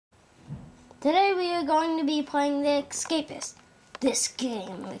Today we are going to be playing the Escapist. This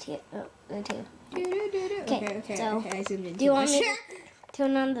game right here. Oh, right here. Okay, so I zoomed in. do you want me to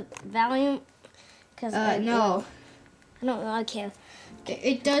turn on the volume? Cause no. I don't really care.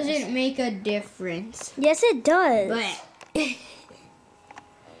 It doesn't make a difference. Yes, it does. But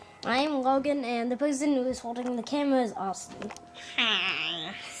I am Logan, and the person who is holding the camera is Austin.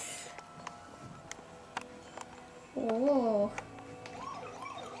 Oh.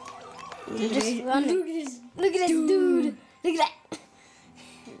 You're just running. Look at this dude. Look at that.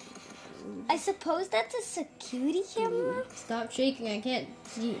 I suppose that's a security camera. Stop shaking. I can't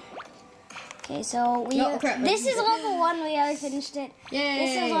see. Okay, so we. Oh, crap. This is level 1. We already finished it. Yay!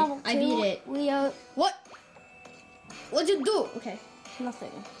 This is level 2. I beat it. We are. What? What'd you do? Okay.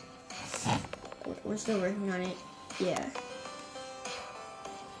 Nothing. We're still working on it. Yeah.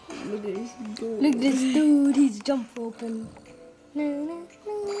 Look at this dude. Look at this dude. He's jump open.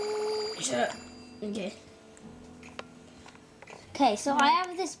 Shut up. Okay. Okay, so I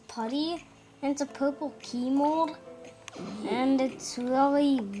have this putty, and it's a purple key mold, and it's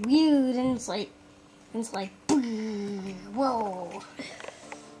really weird, and it's like, whoa.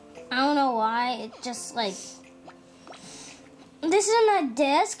 I don't know why. It just like. This is my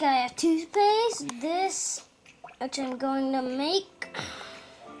desk. I have toothpaste. This, which I'm going to make.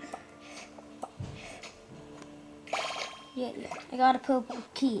 Yeah, I got a purple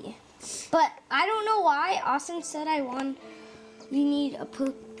key. But I don't know why. Austin said you need a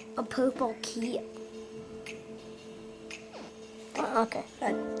purple key. Okay.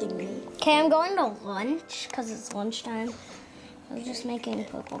 Okay, I'm going to lunch because it's lunchtime. I was just making a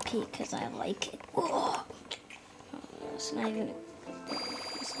purple key because I like it. Oh, it's not even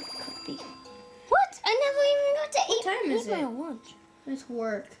it's like cookie. What? I never even got to eat. What time is it? My lunch. It's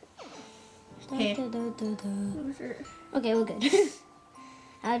work. Okay. Okay, we're good.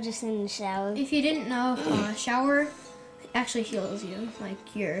 I was just in the shower. If you didn't know, shower actually heals you,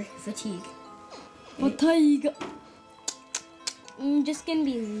 like your fatigue. Fatigue. I'm just gonna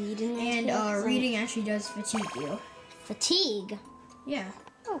be reading. And reading actually does fatigue you. Fatigue? Yeah.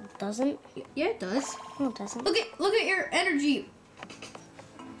 No, it doesn't. Yeah, it does. No, it doesn't. Look at your energy.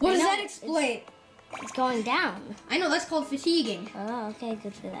 What does that explain? It's going down. I know, that's called fatiguing. Oh, okay,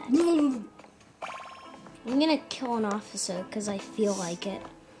 good for that. I'm gonna kill an officer because I feel like it.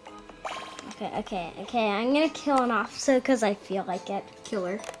 Okay. I'm gonna kill an officer because I feel like it.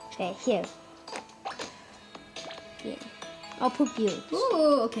 Killer. Okay, here. Yeah. I'll poop you.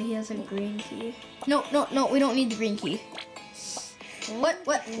 Ooh, okay, he has a green key. No, we don't need the green key. What?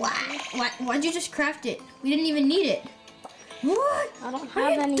 Why'd you just craft it? We didn't even need it. What? I don't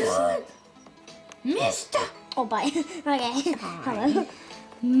have any. Mister! Oh, bye. Okay. Hello.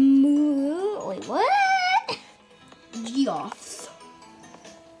 Moo. Wait, what? Geoff.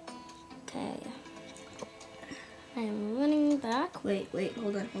 Okay. I'm running back. Wait,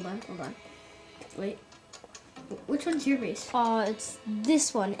 hold on. Wait. Which one's your base? It's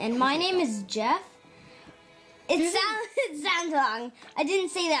this one, and my name is Jeff. It sounds wrong. I didn't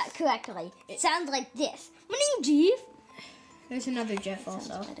say that correctly. It sounds like this. My name's Jeff. There's another Jeff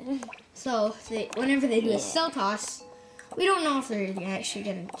also. So whenever they do a cell toss, we don't know if they're actually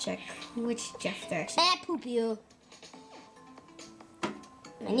gonna check which Jeff they're actually. I poop you.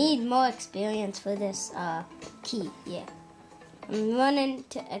 I need more experience for this key. Yeah, I'm running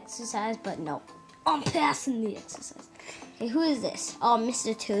to exercise, but no, I'm passing the exercise. Okay, who is this? Oh,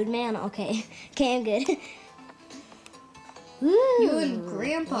 Mr. Toadman. Okay, I'm good. Ooh. You and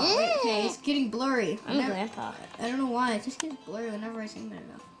Grandpa. Yeah. Okay, it's getting blurry. I'm Grandpa. I don't know why. It just gets blurry whenever I zoom in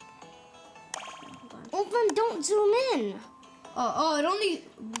enough. Oh, then don't zoom in. Oh, it only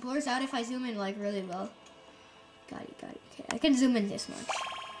blurs out if I zoom in like really low. Got it. Okay, I can zoom in this much.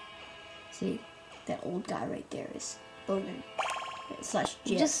 See, that old guy right there is Logan / Jeff.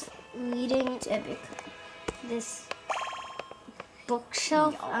 Just reading. It's epic. This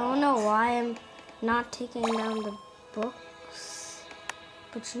bookshelf. I don't know why I'm not taking down the books.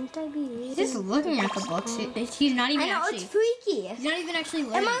 But shouldn't I be reading? He's just looking at the books. He's not even I know, actually. it's freaky. He's not even actually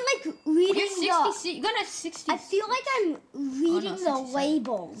learning. Am I like reading You got a 60. I feel like I'm reading the 67.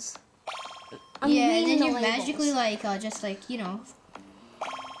 labels. I'm yeah, and reading then the you're labels. magically like, just like, getting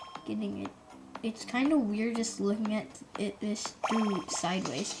it. It's kind of weird just looking at this through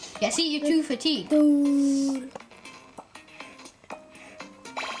sideways. Yeah, see, you're too fatigued. Dude.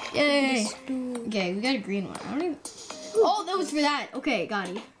 Yay! Okay, we got a green one. I don't even. Oh, that was for that. Okay, got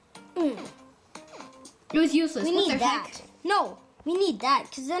it. It was useless. We What need the that. heck? No, we need that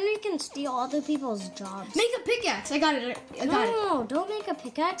because then we can steal other people's jobs. Make a pickaxe. I got it. No, don't make a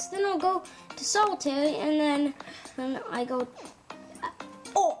pickaxe. Then I'll go to solitary and then I go.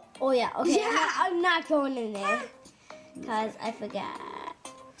 Oh, Oh yeah, okay. Yeah. I'm not going in there. Because I forgot.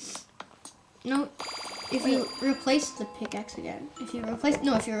 No, if you replace the pickaxe again, if you replace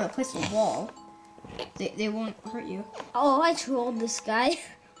the wall, they won't hurt you. Oh, I trolled this guy.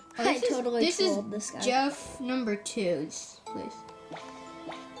 Oh, I totally trolled this this guy. Jeff number 2. Please.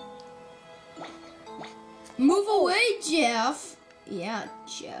 Move away, Jeff. Yeah,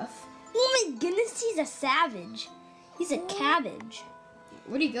 Jeff. Oh my goodness, he's a savage. He's a cabbage.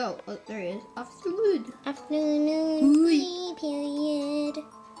 Where'd he go? Oh, there he is. Afternoon. Afternoon free period.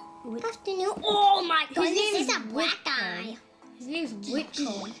 Afternoon. Oh my goodness, name's he's a black guy. His name's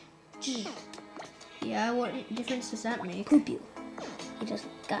Whitcomb. Yeah, what difference does that make? Poop you. He just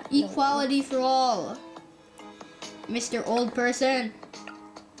got Equality for all. Mr. Old Person.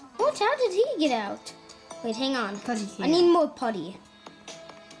 What? How did he get out? Wait, hang on. Because he I can't. need more putty.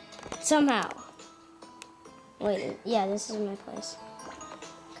 Somehow. Wait, yeah, this is my place.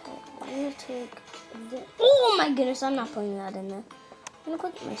 Okay, I'm gonna take this. Oh my goodness, I'm not putting that in there. I'm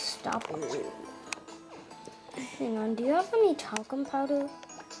gonna put my stopper. Hang on, do you have any talcum powder?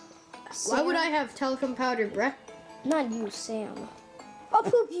 Why would I have talcum powder, bruh? Not you, Sam. I'll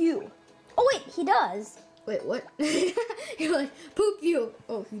poop you. Oh wait, he does. Wait, what? You're like, poop you.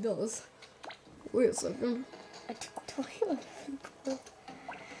 Oh, he does. Wait a second.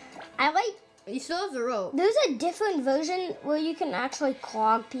 I like. You still have the rope. There's a different version where you can actually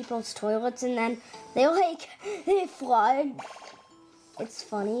clog people's toilets and then they flood. It's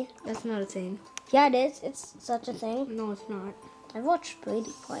funny. That's not a thing. Yeah, it is. It's such a thing. No, it's not. I've watched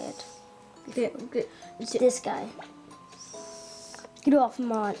Brady play it. Okay. It's this guy. Get off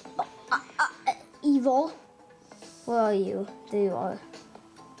my evil. Where are you? There you are.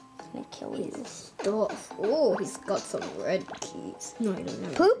 I'm gonna kill you. Stuff. Oh, he's got some red keys. No, I don't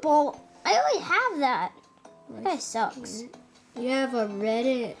have. Poople. I already have that. That guy sucks. You have a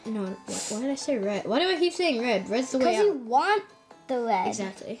red. No, why did I say red? Why do I keep saying red? Red's the way Because out. you want the red.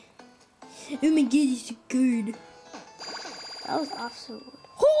 Exactly. Oh my god, he's good. That was Officer Wood.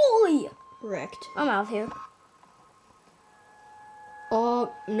 Holy! Wrecked. I'm out of here.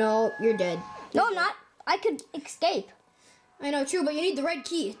 Oh, no, you're dead. No, I'm not. I could escape. I know, true, but you need the red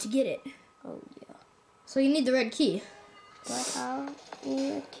key to get it. Oh, yeah. So you need the red key. Do I have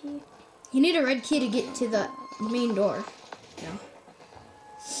a key? You need a red key to get to the main door. No.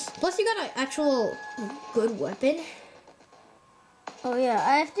 Plus, you got an actual good weapon. Oh, yeah.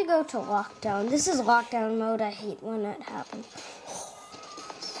 I have to go to lockdown. This is lockdown mode. I hate when it happens.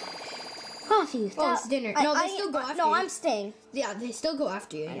 Coffee. Oh, it's dinner. No, they still go after you. No, I'm staying. Yeah, they still go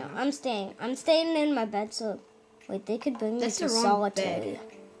after you. I know. I'm staying. I'm staying in my bed, so... Wait, they could bring me That's to the wrong solitary. bed.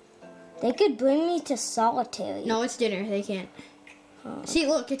 They could bring me to solitary. No, it's dinner. They can't. Oh. See,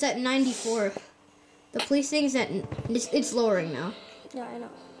 look, it's at 94. The police thing's at... It's lowering now. Yeah, I know.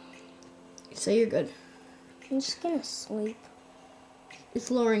 So you're good. I'm just gonna sleep. It's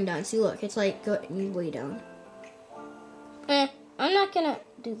lowering down. See, look, it's like going way down. I'm not gonna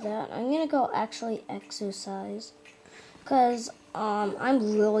do that. I'm gonna go actually exercise. Because,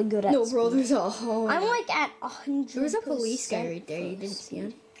 I'm really good at No, bro, speed. there's a whole... I'm like at 100%. There was a police guy right there. You didn't see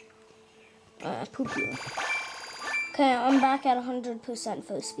him? Poop you. Okay, I'm back at 100%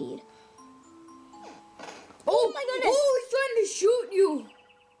 full speed. Oh my goodness. Oh, he's trying to shoot you!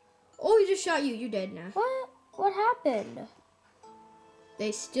 Oh, he just shot you. You're dead now. What? What happened?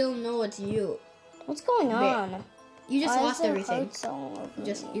 They still know it's you. What's going on? You just Why is lost there everything. hearts all over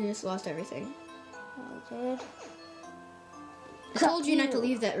me? You just lost everything. I did. I told you not to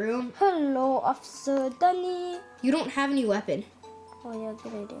leave that room. Hello, Officer Dunny. You don't have any weapon. Oh yeah,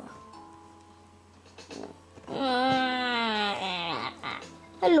 good idea.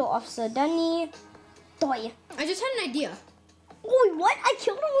 Hello, Officer Dunny. Die. I just had an idea. Oh, what? I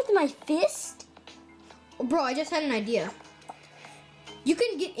killed him with my fist? Oh, bro, I just had an idea. You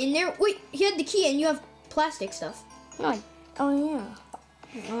can get in there. Wait, he had the key and you have plastic stuff. No. Oh yeah.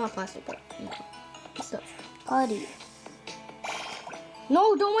 Not plastic, but stuff. Buddy.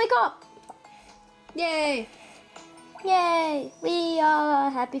 No, don't wake up. Yay! Yay, we are a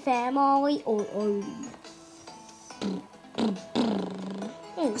happy family. Oh.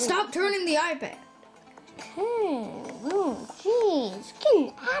 Stop turning the iPad. Okay. Oh, jeez. Get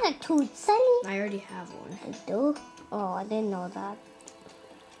an attitude, Sonny. I already have one. I do? Oh, I didn't know that.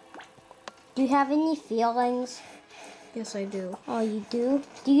 Do you have any feelings? Yes, I do. Oh, you do?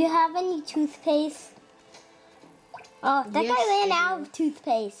 Do you have any toothpaste? Oh, that Yes, guy ran I out do. of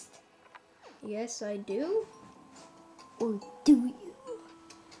toothpaste. Yes, I do. Or do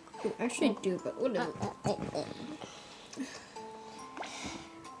you? I should do, but whatever.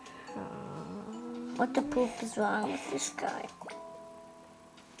 What the poop is wrong with this guy?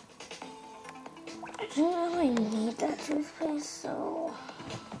 don't really need that toothpaste, so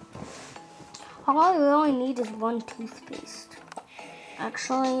all I really need is one toothpaste.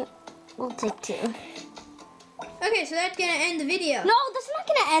 Actually, we'll take two. Okay, so that's gonna end the video. No, that's not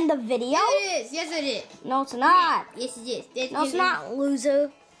gonna end the video. Yes, it is. Yes, it is. No, it's not. Yes, it is. No, it's not,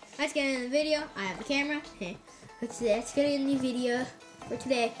 loser. That's gonna end the video. I have the camera. That's gonna end the video for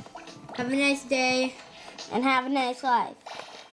today. Have a nice day. And have a nice life.